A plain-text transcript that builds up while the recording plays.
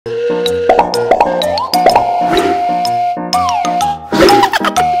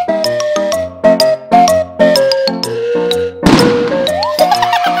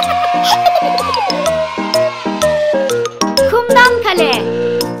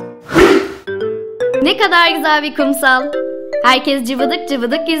Ne kadar güzel bir kumsal. Herkes cıbıdık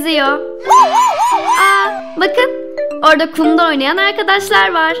cıbıdık yüzüyor. Bakın, orada kumda oynayan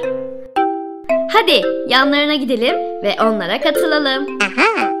arkadaşlar var. Hadi yanlarına gidelim ve onlara katılalım.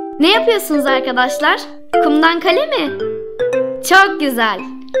 Ne yapıyorsunuz arkadaşlar? Kumdan kale mi? Çok güzel.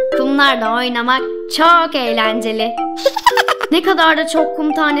 Kumlarda oynamak çok eğlenceli. Ne kadar da çok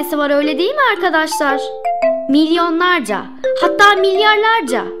kum tanesi var, öyle değil mi arkadaşlar? Milyonlarca, hatta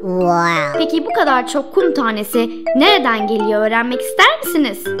milyarlarca. Wow. Peki bu kadar çok kum tanesi nereden geliyor, öğrenmek ister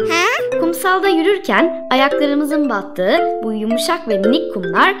misiniz? Kumsalda yürürken ayaklarımızın battığı bu yumuşak ve minik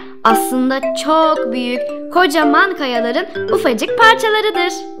kumlar aslında çok büyük, kocaman kayaların ufacık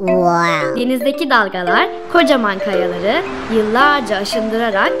parçalarıdır. Wow. Denizdeki dalgalar kocaman kayaları yıllarca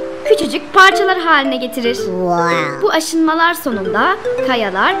aşındırarak küçücük parçalar haline getirir. Wow. Bu aşınmalar sonunda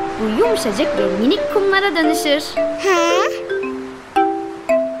kayalar bu yumuşacık ve minik kumlara dönüşür.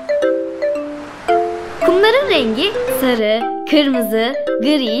 Kumların rengi sarı, kırmızı,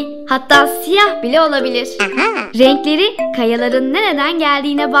 gri, hatta siyah bile olabilir. Renkleri kayaların nereden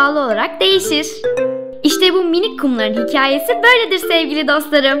geldiğine bağlı olarak değişir. İşte bu minik kumların hikayesi böyledir sevgili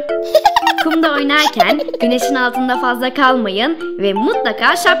dostlarım. Kumda oynarken güneşin altında fazla kalmayın ve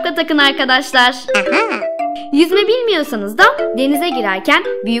mutlaka şapka takın arkadaşlar. Yüzme bilmiyorsanız da denize girerken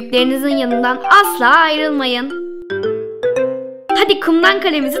büyüklerinizin yanından asla ayrılmayın. Hadi kumdan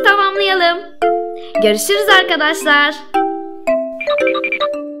kalemizi tamamlayalım. Görüşürüz arkadaşlar.